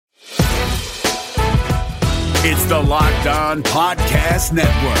It's the Locked On Podcast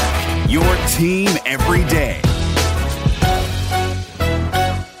Network, your team every day.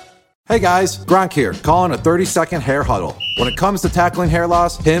 Hey guys, Gronk here, calling a 30-second hair huddle. When it comes to tackling hair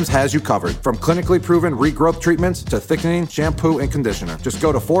loss, Hims has you covered. From clinically proven regrowth treatments to thickening, shampoo, and conditioner. Just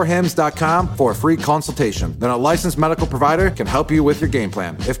go to 4hims.com for a free consultation. Then a licensed medical provider can help you with your game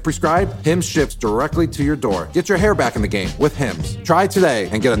plan. If prescribed, Hims ships directly to your door. Get your hair back in the game with Hims. Try today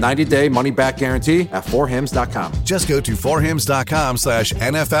and get a 90-day money-back guarantee at 4hims.com. Just go to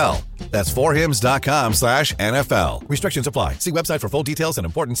 4hims.com/NFL. That's 4hims.com/NFL. Restrictions apply. See website for full details and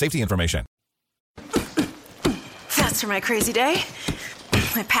important safety information. After my crazy day,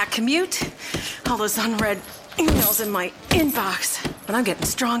 my packed commute, all those unread emails in my inbox. But I'm getting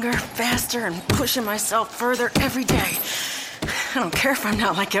stronger, faster, and pushing myself further every day. I don't care if I'm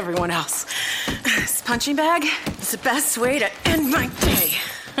not like everyone else. This punching bag is the best way to end my day.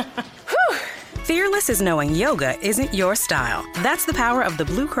 Whew. Fearless is knowing yoga isn't your style. That's the power of the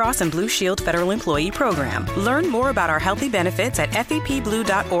Blue Cross and Blue Shield Federal Employee Program. Learn more about our healthy benefits at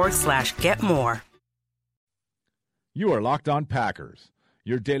fepblue.org/getmore. You are Locked On Packers,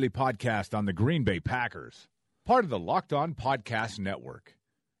 your daily podcast on the Green Bay Packers. Part of the Locked On Podcast Network,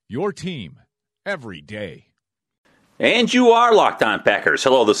 your team every day. And you are Locked On Packers.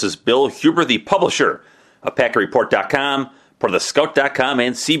 Hello, this is Bill Huber, the publisher of PackerReport.com, part of the Scout.com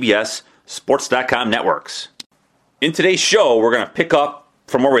and CBS Sports.com networks. In today's show, we're going to pick up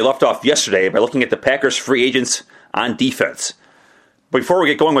from where we left off yesterday by looking at the Packers free agents on defense. Before we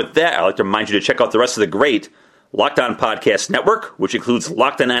get going with that, I'd like to remind you to check out the rest of the great Locked On Podcast Network, which includes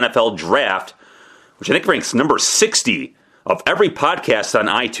Locked On NFL Draft, which I think ranks number 60 of every podcast on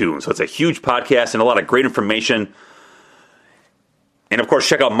iTunes. So it's a huge podcast and a lot of great information. And of course,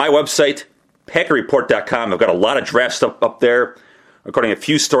 check out my website, PackerReport.com. I've got a lot of draft stuff up there, recording a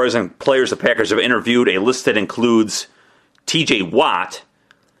few stories on players the Packers have interviewed. A list that includes TJ Watt,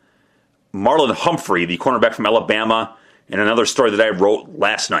 Marlon Humphrey, the cornerback from Alabama, and another story that I wrote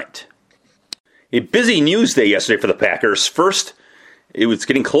last night. A busy news day yesterday for the Packers. First, it was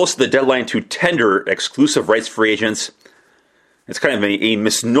getting close to the deadline to tender exclusive rights free agents. It's kind of a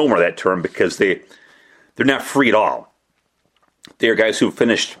misnomer, that term, because they're not free at all. They are guys who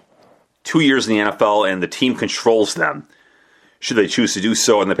finished 2 years in the NFL, and the team controls them, should they choose to do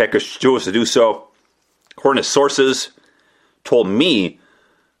so, and the Packers chose to do so. According to sources, told me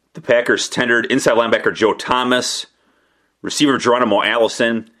the Packers tendered inside linebacker Joe Thomas, receiver Geronimo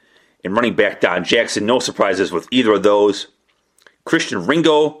Allison, and running back Don Jackson. No surprises with either of those. Christian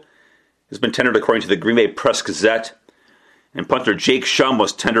Ringo has been tendered according to the Green Bay Press-Gazette. And punter Jake Shum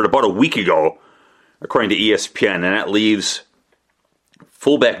was tendered about a week ago, according to ESPN. And that leaves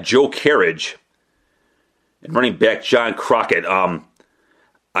fullback Joe Carriage and running back John Crockett.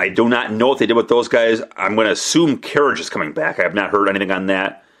 I do not know what they did with those guys. I'm going to assume Carriage is coming back. I have not heard anything on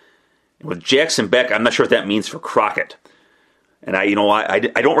that. And with Jackson back, I'm not sure what that means for Crockett. And I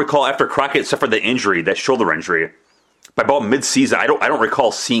don't recall after Crockett suffered the injury, that shoulder injury, by about mid-season, I don't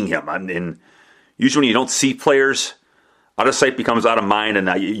recall seeing him. And usually when you don't see players, out of sight becomes out of mind, and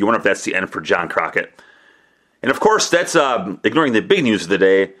you wonder if that's the end for John Crockett. And of course, that's ignoring the big news of the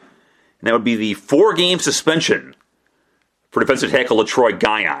day, and that would be the 4-game suspension for defensive tackle LaTroy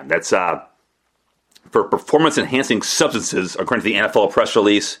Guion. That's for performance-enhancing substances, according to the NFL press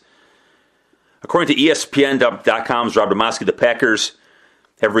release. According to ESPN.com's Rob Demovsky, the Packers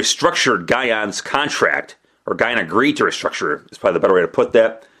have restructured Guion's contract, or Guion agreed to restructure, is probably the better way to put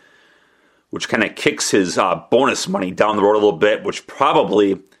that, which kind of kicks his bonus money down the road a little bit, which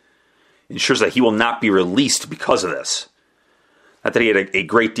probably ensures that he will not be released because of this. Not that he had a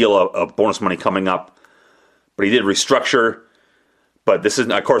great deal of bonus money coming up, but he did restructure. But this is,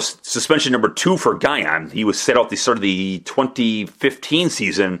 of course, suspension number 2 for Guion. He was set out the start of the 2015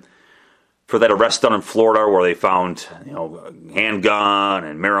 season for that arrest done in Florida where they found, handgun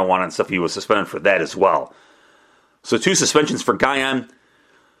and marijuana and stuff. He was suspended for that as well. So 2 suspensions for Guion.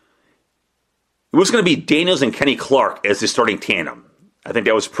 It was going to be Daniels and Kenny Clark as the starting tandem. I think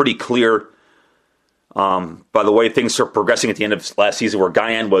that was pretty clear by the way things are progressing at the end of last season, where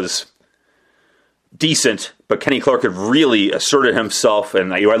Guion was decent, but Kenny Clark had really asserted himself.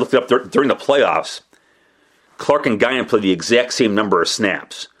 And I looked it up during the playoffs. Clark and Guion played the exact same number of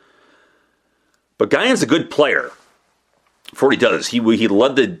snaps. But Guion's a good player for what he does. He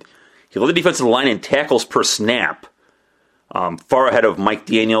led the defensive line in tackles per snap, far ahead of Mike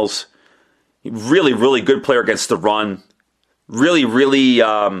Daniels. Really, really good player against the run. Really, really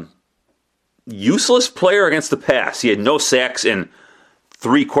useless player against the pass. He had no sacks and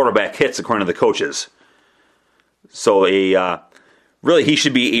 3 quarterback hits, according to the coaches. So a really he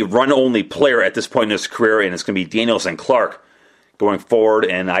should be a run-only player at this point in his career, and it's going to be Daniels and Clark going forward.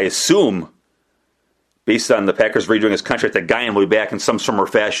 And I assume, based on the Packers redoing his contract, that Guion will be back in some form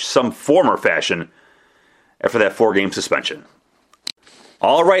or fashion after that 4-game suspension.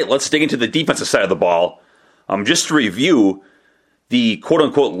 All right, let's dig into the defensive side of the ball. Just to review, the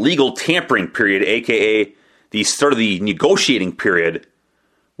quote-unquote legal tampering period, a.k.a. the start of the negotiating period,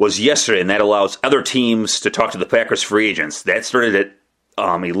 was yesterday, and that allows other teams to talk to the Packers free agents. That started at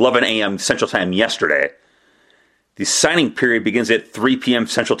 11 a.m. Central Time yesterday. The signing period begins at 3 p.m.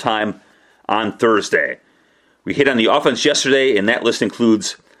 Central Time on Thursday. We hit on the offense yesterday, and that list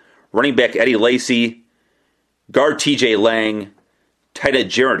includes running back Eddie Lacy, guard TJ Lang, tight end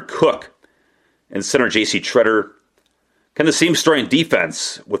Jared Cook, and center J.C. Treader. Kind of the same story in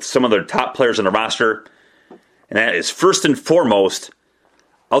defense with some of the top players on the roster, and that is first and foremost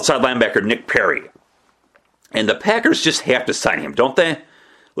outside linebacker Nick Perry. And the Packers just have to sign him, don't they?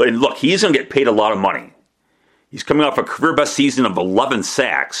 And look, he's going to get paid a lot of money. He's coming off a career-best season of 11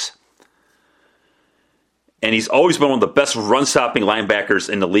 sacks. And he's always been one of the best run-stopping linebackers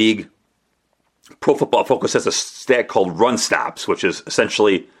in the league. Pro Football Focus has a stat called run stops, which is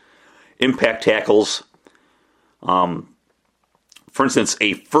essentially impact tackles. For instance,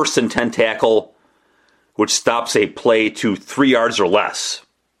 a 1st and 10 tackle, which stops a play to 3 yards or less,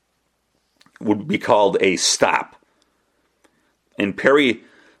 would be called a stop. And Perry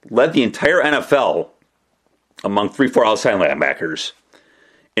led the entire NFL among 3-4 outside linebackers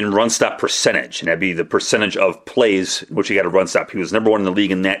in run stop percentage. And that'd be the percentage of plays in which he got a run stop. He was number 1 in the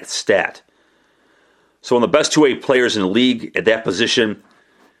league in that stat. So one of the best two-way players in the league at that position.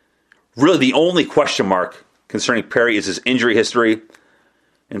 Really the only question mark concerning Perry is his injury history.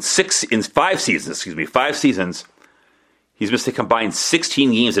 In 5 seasons, he's missed a combined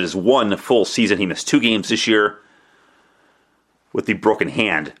 16 games in his 1 full season. He missed 2 games this year with the broken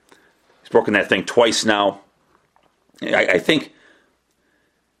hand. He's broken that thing twice now. I think,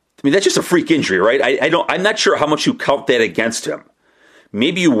 that's just a freak injury, right? I'm not sure how much you count that against him.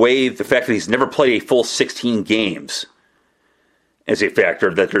 Maybe you weigh the fact that he's never played a full 16 games as a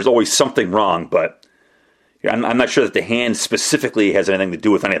factor, that there's always something wrong, but I'm not sure that the hand specifically has anything to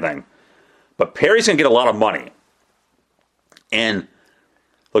do with anything. But Perry's going to get a lot of money. And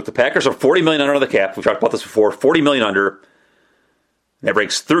look, the Packers are $40 million under the cap. We've talked about this before. $40 million under. That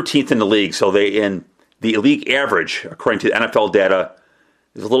ranks 13th in the league. So the league average, according to NFL data,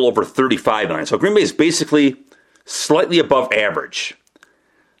 is a little over $35 million. So Green Bay is basically slightly above average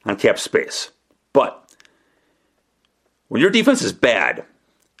on cap space. But when your defense is bad,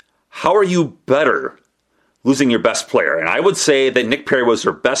 how are you better losing your best player? And I would say that Nick Perry was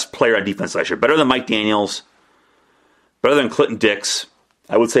their best player on defense last year. Better than Mike Daniels, better than Clinton Dix.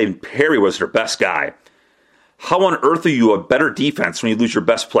 I would say Perry was their best guy. How on earth are you a better defense when you lose your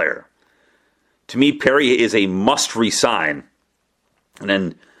best player? To me, Perry is a must resign. And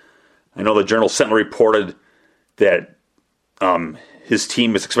then I know the Journal Sentinel reported that his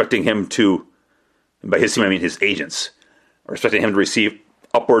team is expecting him to, and by his team I mean his agents, are expecting him to receive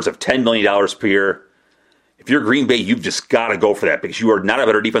upwards of $10 million per year. If you're Green Bay, you've just got to go for that because you are not a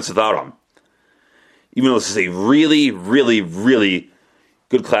better defense without him. Even though this is a really, really, really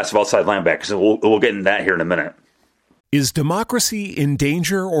good class of outside linebackers, and we'll get into that here in a minute. Is democracy in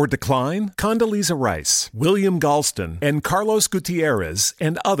danger or decline? Condoleezza Rice, William Galston, and Carlos Gutierrez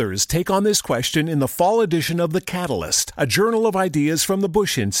and others take on this question in the fall edition of The Catalyst, a journal of ideas from the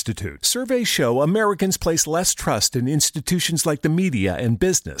Bush Institute. Surveys show Americans place less trust in institutions like the media and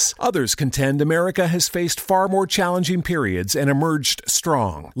business. Others contend America has faced far more challenging periods and emerged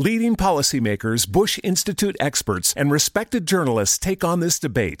strong. Leading policymakers, Bush Institute experts, and respected journalists take on this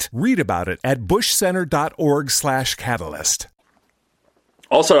debate. Read about it at bushcenter.org/catalyst.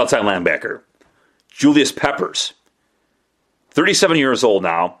 Also outside linebacker, Julius Peppers, 37 years old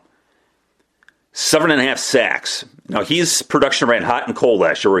now, 7.5 sacks. Now, his production ran hot and cold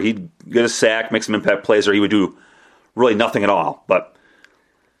last year, where he'd get a sack, make some impact plays, or he would do really nothing at all. But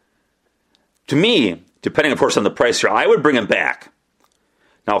to me, depending, of course, on the price here, I would bring him back.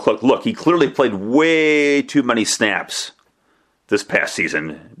 Now, look, he clearly played way too many snaps this past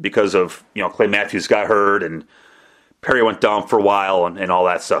season because of, Clay Matthews got hurt and Perry went down for a while and all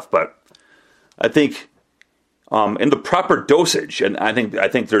that stuff. But I think in the proper dosage, and I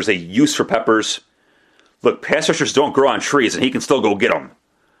think there's a use for Peppers. Look, pass rushers don't grow on trees, and he can still go get them.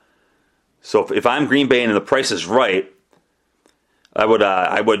 So if I'm Green Bay and the price is right, I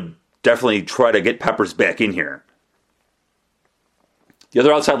would definitely try to get Peppers back in here. The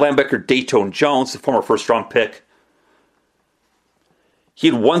other outside linebacker, Dayton Jones, the former first-round pick,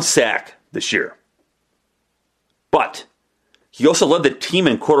 he had 1 sack this year. But He also led the team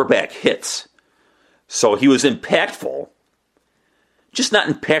in quarterback hits. So he was impactful, just not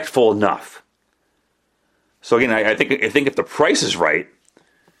impactful enough. So again, I think if the price is right,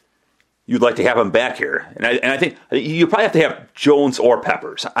 you'd like to have him back here. And I think you probably have to have Jones or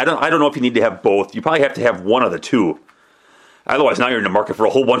Peppers. I don't know if you need to have both. You probably have to have one of the two. Otherwise, now you're in the market for a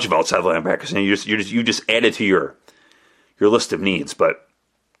whole bunch of outside linebackers, and you just added to your list of needs. But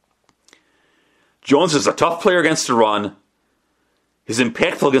Jones is a tough player against the run. He's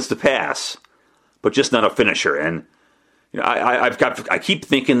impactful against the pass, but just not a finisher. And I keep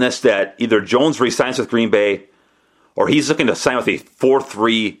thinking this, that either Jones resigns with Green Bay, or he's looking to sign with a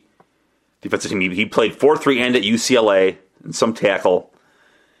 4-3 defensive team. He played 4-3 end at UCLA and some tackle.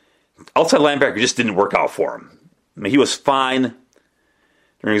 Outside linebacker just didn't work out for him. I mean, he was fine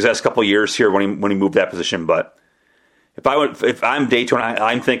during his last couple of years here when he moved that position. But if I'm Dayton,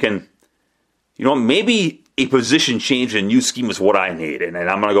 I'm thinking, maybe a position change and a new scheme is what I need, and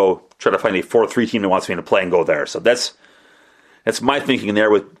I'm going to go try to find a 4-3 team that wants me to play and go there. So that's my thinking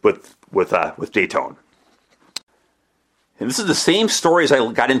there with Dayton. And this is the same story as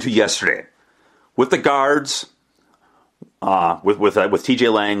I got into yesterday with the guards, with T.J.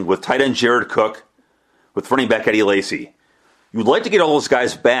 Lang, with tight end Jared Cook, with running back Eddie Lacy. You'd like to get all those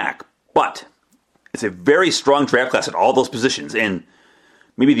guys back, but it's a very strong draft class at all those positions, and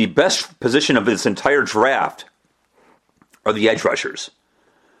maybe the best position of this entire draft are the edge rushers.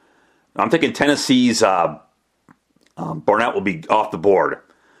 I'm thinking Tennessee's Barnett will be off the board,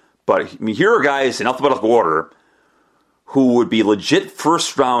 but here are guys in alphabetical order who would be legit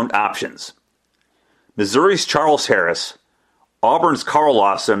first-round options. Missouri's Charles Harris, Auburn's Carl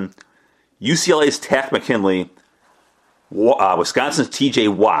Lawson, UCLA's Takk McKinley, Wisconsin's T.J.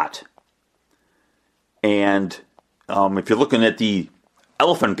 Watt. And if you're looking at the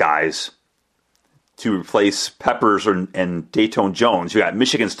elephant guys to replace Peppers and Dayton Jones, you got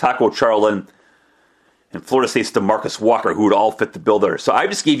Michigan's Taco Charlton and Florida State's DeMarcus Walker, who would all fit the bill there. So I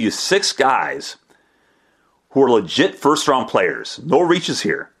just gave you 6 guys who are legit first-round players. No reaches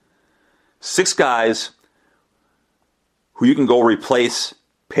here. 6 guys who you can go replace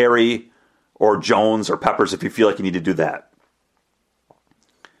Perry or Jones or Peppers if you feel like you need to do that.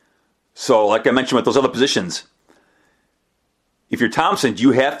 So, like I mentioned with those other positions, if you're Thompson,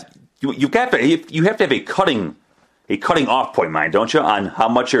 you have to have a cutting off point in mind, don't you, on how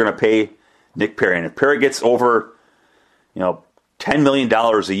much you're going to pay Nick Perry. And if Perry gets over, $10 million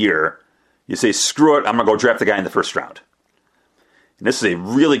a year, you say, screw it, I'm going to go draft the guy in the first round. And this is a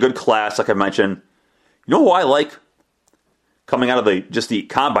really good class, like I mentioned. You know who I like coming out of the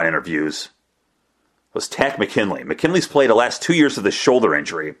combine interviews was Takk McKinley. McKinley's played the last 2 years with a shoulder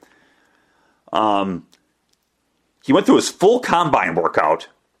injury. He went through his full combine workout,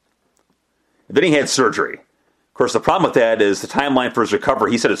 and then he had surgery. Of course, the problem with that is the timeline for his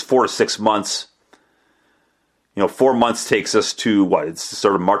recovery, he said it's 4 to 6 months. 4 months takes us to, what, it's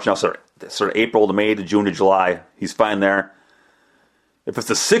sort of March now, sort of April to May to June to July. He's fine there. If it's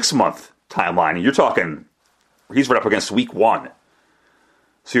a 6-month timeline, you're talking, he's right up against week 1.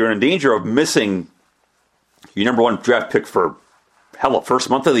 So you're in danger of missing your number 1 draft pick for, the first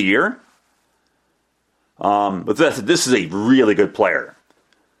month of the year. But this is a really good player.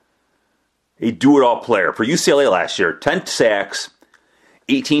 A do-it-all player. For UCLA last year, 10 sacks,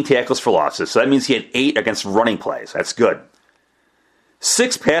 18 tackles for losses. So that means he had 8 against running plays. That's good.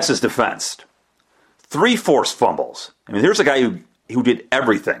 6 passes defensed. 3 forced fumbles. I mean, here's a guy who did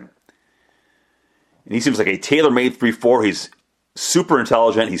everything. And he seems like a tailor-made 3-4. He's super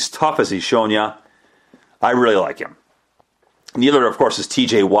intelligent. He's tough, as he's shown you. I really like him. And the other, of course, is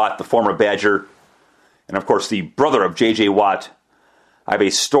T.J. Watt, the former Badger. And, of course, the brother of J.J. Watt. I have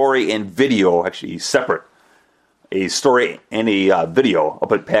a story and video, actually separate, a story and a video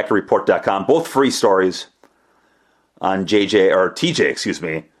up at PackerReport.com. Both free stories on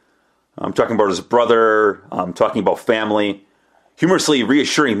TJ, I'm talking about his brother. I'm talking about family. Humorously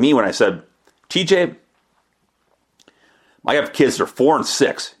reassuring me when I said, TJ, I have kids that are 4 and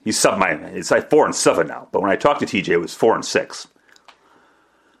 6. It's like 4 and 7 now. But when I talked to TJ, it was 4 and 6.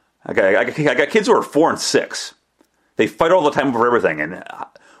 I got kids who are 4 and 6. They fight all the time over everything. And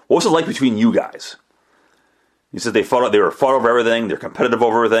what was it like between you guys? He said they were fought over everything. They're competitive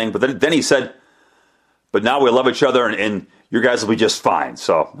over everything. But then he said, but now we love each other, and your guys will be just fine.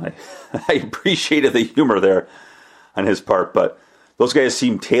 So I appreciated the humor there on his part. But those guys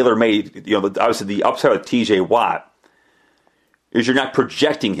seem tailor-made. Obviously the upside of T.J. Watt is you're not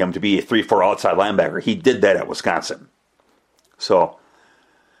projecting him to be a 3-4 outside linebacker. He did that at Wisconsin. So,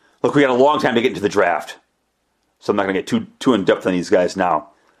 look, we got a long time to get into the draft. So I'm not going to get too in-depth on these guys now.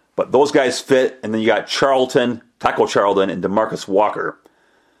 But those guys fit, and then you got Taco Charlton, and DeMarcus Walker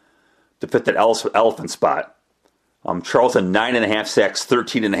to fit that elephant spot. Charlton, 9.5 sacks,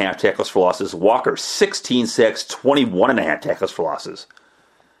 13.5 tackles for losses. Walker, 16 sacks, 21.5 tackles for losses.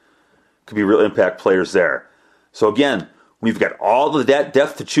 Could be real impact players there. So again, when you've got all of that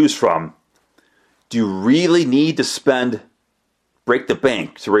depth to choose from, do you really need to break the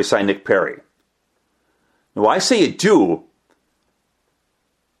bank to re-sign Nick Perry? Now, I say you do,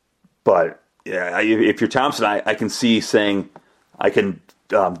 but if you're Thompson, I can see saying I can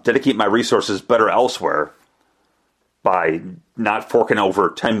dedicate my resources better elsewhere by not forking over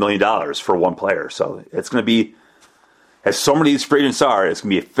 $10 million for one player. So it's going to be, as so many of these free agents are, it's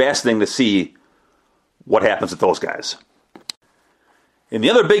going to be fascinating to see what happens with those guys. And the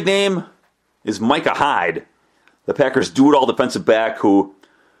other big name is Micah Hyde, the Packers' do-it-all defensive back who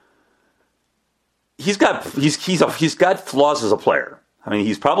he's got flaws as a player. I mean,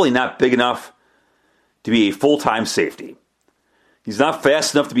 he's probably not big enough to be a full-time safety. He's not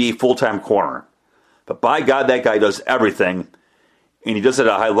fast enough to be a full-time corner. But by God, that guy does everything, and he does it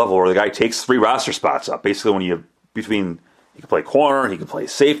at a high level where the guy takes 3 roster spots up. Basically, he can play corner, he can play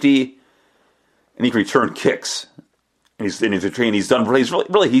safety, and he can return kicks. And he's done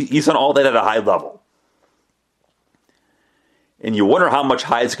all that at a high level. And you wonder how much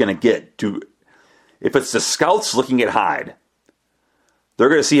Hyde's going to get. If it's the scouts looking at Hyde, they're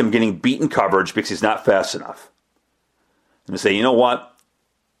going to see him getting beaten coverage because he's not fast enough. And they say, you know what?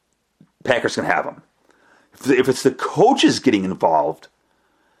 Packers can have him. If it's the coaches getting involved,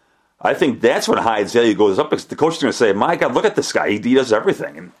 I think that's when Hyde's value goes up because the coach is going to say, my God, look at this guy. He does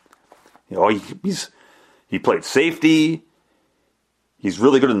everything. And he played safety. He's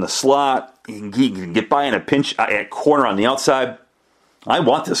really good in the slot. He can get by in a pinch at corner on the outside. I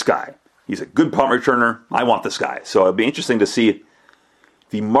want this guy. He's a good punt returner. I want this guy. So it'll be interesting to see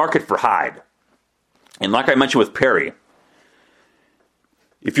the market for Hyde. And like I mentioned with Perry,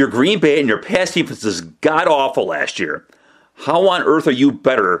 if you're Green Bay and your pass defense is god-awful last year, how on earth are you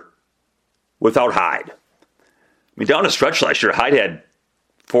better without Hyde? I mean, down the stretch last year, Hyde had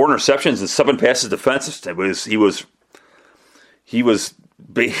 4 interceptions and 7 passes defensive. He was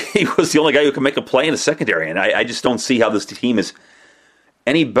the only guy who can make a play in the secondary, and I just don't see how this team is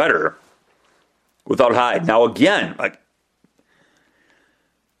any better without Hyde. Now, again,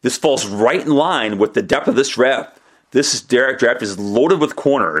 this falls right in line with the depth of this draft. This draft is loaded with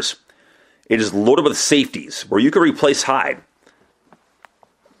corners. It is loaded with safeties, where you can replace Hyde.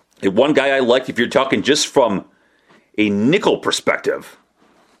 And one guy I like, if you're talking just from a nickel perspective,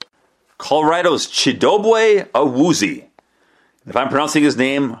 Colorado's Chidobe Awuzie. If I'm pronouncing his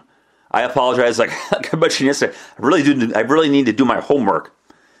name, I apologize. Like I mentioned yesterday, I really need to do my homework,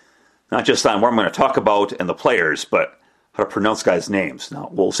 not just on what I'm going to talk about and the players, but how to pronounce guys' names. Now,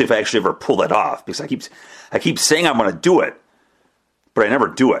 we'll see if I actually ever pull that off, because I keep saying I'm going to do it, but I never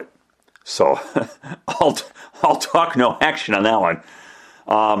do it. So I'll talk no action on that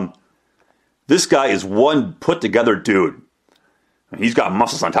one. This guy is one put-together dude. He's got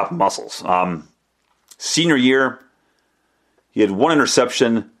muscles on top of muscles. Senior year, he had 1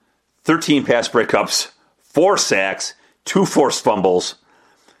 interception, 13 pass breakups, 4 sacks, 2 forced fumbles.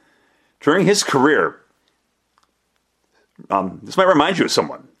 During his career, this might remind you of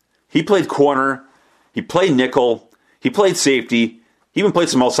someone. He played corner, he played nickel, he played safety, he even played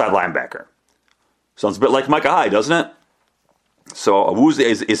some outside linebacker. Sounds a bit like Micah Hyde, doesn't it? So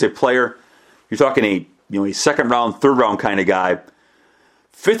Awuzie is a player, you're talking a second round, third round kind of guy.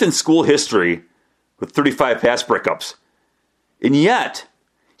 5th in school history with 35 pass breakups. And yet,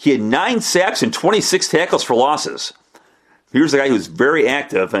 he had 9 sacks and 26 tackles for losses. Here's a guy who's very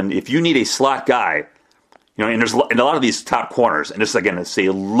active, and if you need a slot guy, and there's a lot of these top corners, and this, again, it's a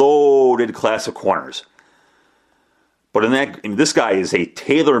loaded class of corners. But this guy is a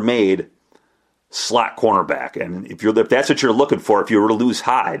tailor-made slot cornerback, and if that's what you're looking for, if you were to lose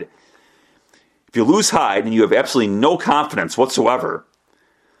Hyde, and you have absolutely no confidence whatsoever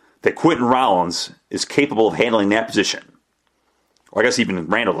that Quentin Rollins is capable of handling that position, or I guess even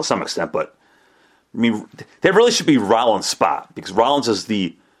Randall to some extent, but I mean, that really should be Rollins' spot, because Rollins is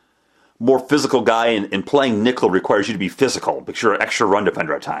the more physical guy, and playing nickel requires you to be physical because you're an extra run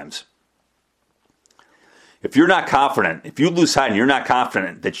defender at times. If you're not confident, if you lose Hyde and you're not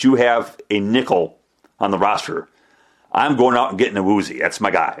confident that you have a nickel on the roster, I'm going out and getting a Awuzie. That's my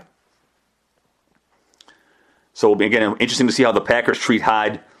guy. So again, interesting to see how the Packers treat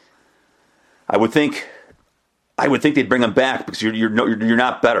Hyde. I would think they'd bring him back because you're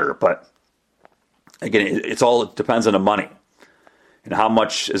not better, but again, it depends on the money. And how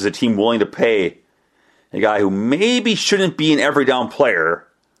much is the team willing to pay a guy who maybe shouldn't be an every down player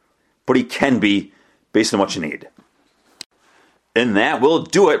what he can be based on what you need. And that will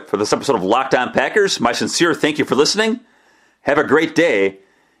do it for this episode of Locked On Packers. My sincere thank you for listening. Have a great day.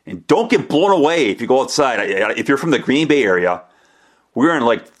 And don't get blown away if you go outside. If you're from the Green Bay area, we're in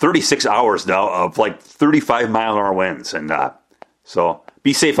like 36 hours now of like 35-mile-an-hour winds. And so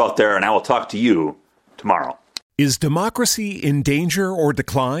be safe out there, and I will talk to you tomorrow. Is democracy in danger or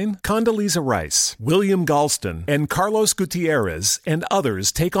decline? Condoleezza Rice, William Galston, and Carlos Gutierrez and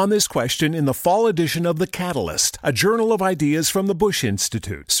others take on this question in the fall edition of The Catalyst, a journal of ideas from the Bush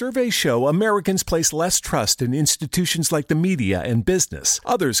Institute. Surveys show Americans place less trust in institutions like the media and business.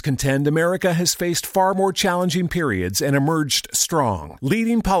 Others contend America has faced far more challenging periods and emerged strong.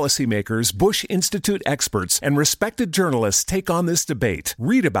 Leading policymakers, Bush Institute experts, and respected journalists take on this debate.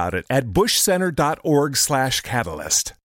 Read about it at bushcenter.org/catalyst.